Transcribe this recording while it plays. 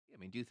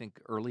Do you think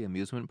early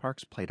amusement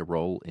parks played a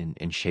role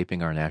in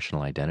shaping our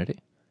national identity?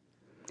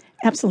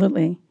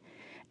 Absolutely.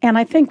 And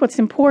I think what's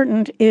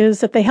important is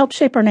that they help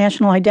shape our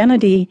national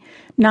identity,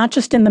 not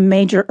just in the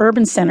major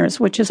urban centers,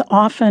 which is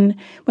often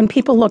when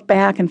people look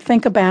back and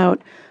think about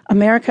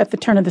America at the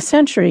turn of the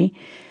century,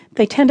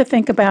 they tend to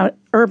think about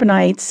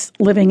urbanites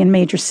living in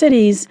major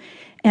cities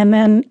and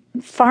then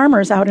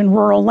farmers out in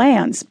rural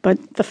lands.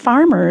 But the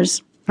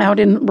farmers out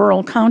in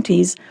rural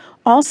counties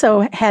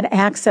also had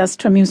access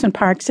to amusement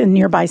parks in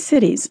nearby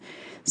cities.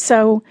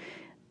 So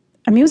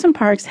amusement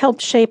parks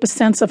helped shape a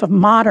sense of a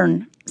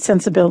modern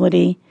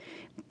sensibility,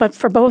 but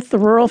for both the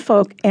rural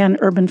folk and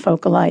urban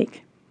folk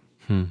alike.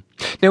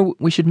 Now,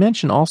 we should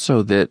mention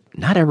also that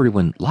not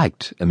everyone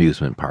liked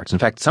amusement parks. In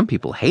fact, some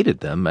people hated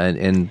them,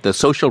 and the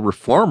social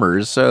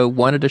reformers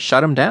wanted to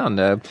shut them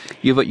down.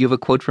 You have a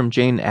quote from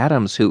Jane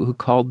Addams who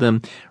called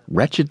them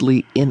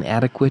wretchedly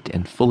inadequate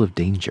and full of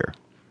danger.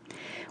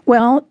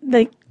 Well,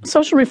 the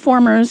social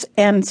reformers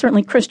and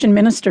certainly Christian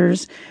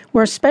ministers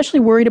were especially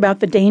worried about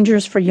the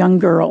dangers for young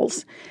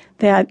girls,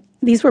 that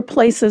these were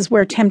places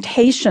where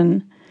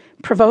temptation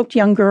provoked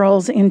young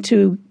girls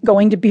into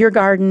going to beer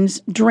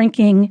gardens,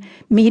 drinking,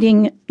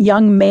 meeting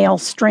young male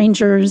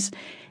strangers,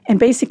 and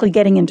basically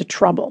getting into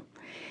trouble.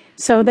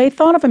 So they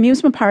thought of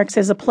amusement parks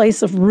as a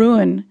place of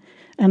ruin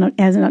and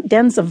as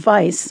dens of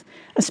vice,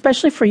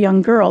 especially for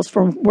young girls,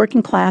 for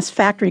working-class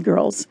factory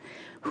girls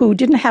who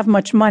didn't have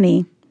much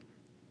money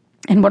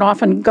and would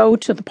often go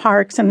to the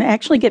parks and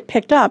actually get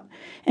picked up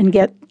and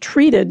get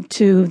treated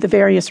to the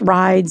various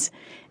rides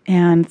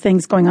and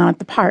things going on at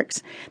the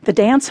parks. The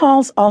dance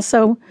halls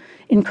also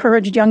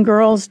encouraged young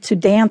girls to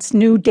dance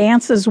new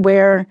dances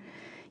where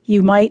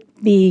you might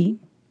be,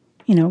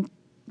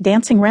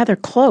 dancing rather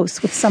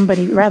close with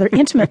somebody, rather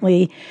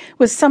intimately,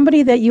 with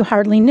somebody that you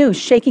hardly knew,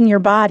 shaking your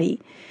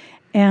body.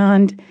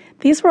 And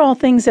these were all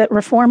things that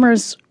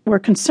reformers were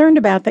concerned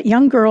about, that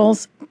young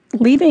girls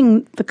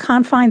leaving the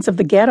confines of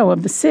the ghetto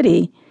of the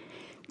city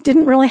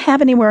didn't really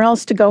have anywhere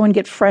else to go and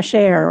get fresh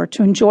air or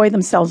to enjoy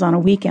themselves on a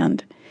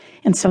weekend.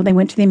 And so they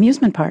went to the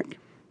amusement park.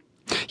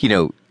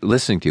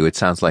 Listening to you, it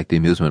sounds like the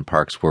amusement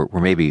parks were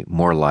maybe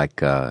more like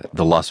the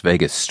Las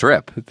Vegas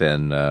Strip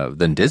than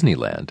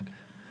Disneyland.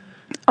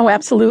 Oh,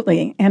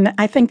 absolutely. And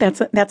I think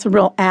that's a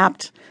real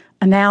apt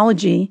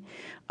analogy,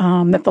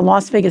 that the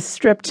Las Vegas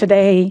Strip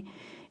today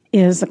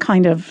is a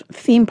kind of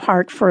theme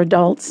park for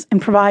adults and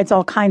provides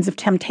all kinds of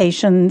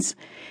temptations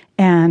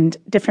and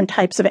different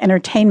types of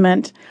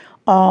entertainment,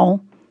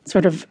 all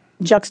sort of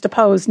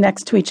juxtaposed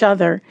next to each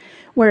other.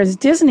 Whereas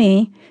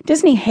Disney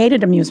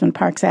hated amusement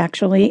parks,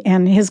 actually,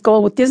 and his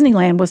goal with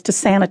Disneyland was to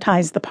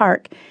sanitize the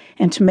park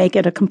and to make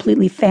it a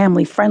completely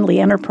family-friendly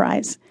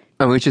enterprise.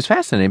 Which is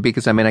fascinating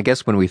because, I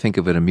guess when we think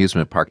of an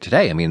amusement park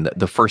today,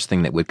 the first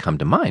thing that would come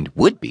to mind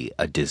would be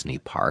a Disney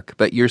park.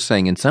 But you're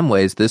saying in some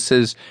ways this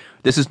is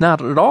not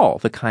at all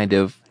the kind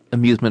of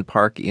amusement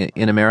park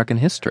in American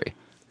history.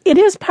 It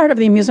is part of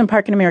the amusement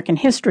park in American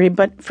history,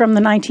 but from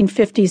the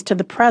 1950s to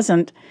the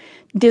present,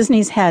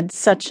 Disney's had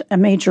such a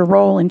major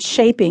role in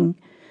shaping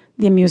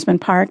the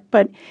amusement park.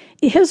 But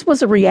his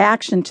was a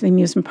reaction to the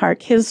amusement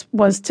park. His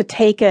was to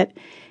take it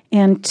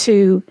and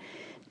to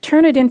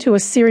turn it into a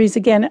series,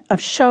 again, of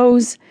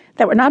shows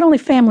that were not only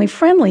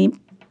family-friendly,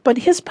 but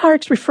his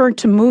parks referred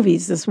to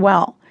movies as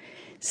well.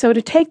 So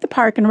to take the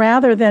park and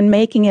rather than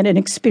making it an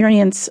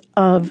experience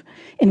of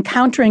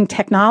encountering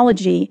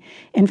technology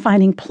and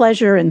finding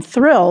pleasure and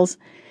thrills,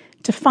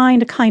 to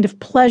find a kind of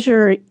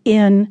pleasure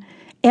in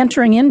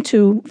entering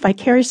into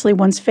vicariously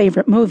one's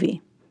favorite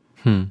movie.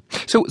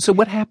 So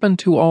what happened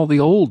to all the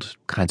old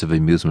kinds of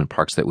amusement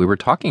parks that we were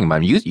talking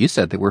about? You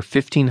said there were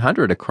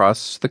 1,500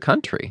 across the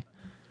country.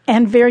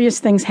 And various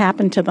things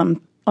happened to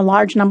them. A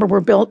large number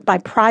were built by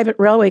private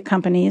railway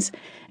companies.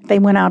 They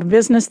went out of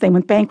business. They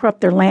went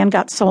bankrupt. Their land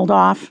got sold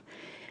off.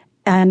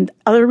 And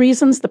other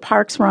reasons, the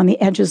parks were on the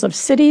edges of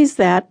cities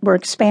that were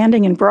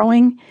expanding and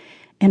growing.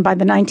 And by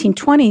the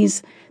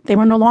 1920s, they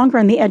were no longer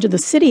on the edge of the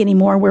city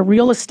anymore, where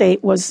real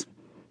estate was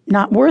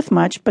not worth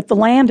much, but the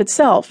land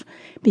itself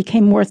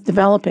became worth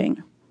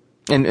developing.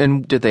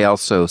 And did they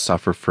also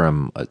suffer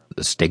from a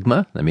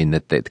stigma?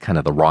 That they kind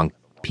of the wrong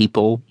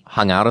people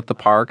hung out at the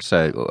parks?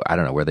 I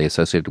don't know, were they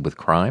associated with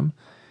crime?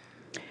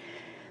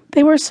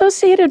 They were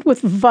associated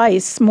with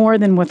vice more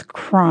than with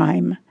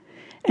crime.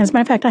 As a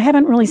matter of fact, I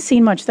haven't really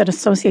seen much that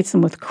associates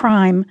them with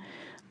crime,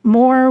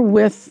 more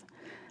with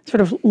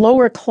sort of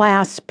lower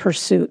class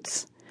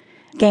pursuits,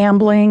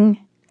 gambling,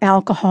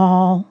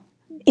 alcohol,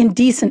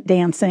 indecent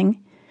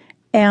dancing.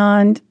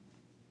 And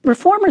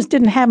reformers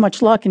didn't have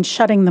much luck in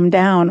shutting them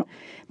down.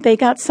 They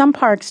got some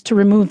parks to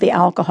remove the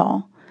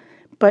alcohol,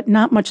 but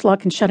not much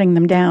luck in shutting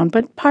them down.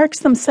 But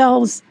parks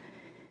themselves,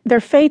 their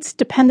fates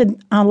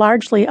depended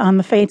largely on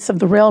the fates of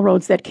the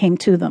railroads that came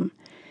to them.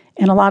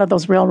 And a lot of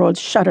those railroads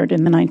shuttered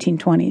in the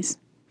 1920s.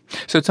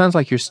 So it sounds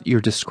like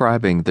you're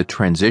describing the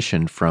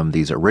transition from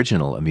these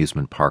original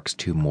amusement parks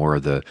to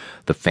more the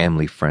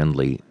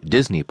family-friendly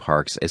Disney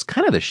parks as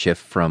kind of the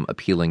shift from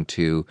appealing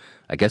to,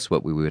 I guess,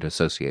 what we would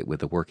associate with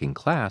the working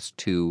class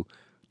to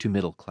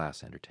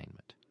middle-class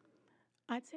entertainment. I'd say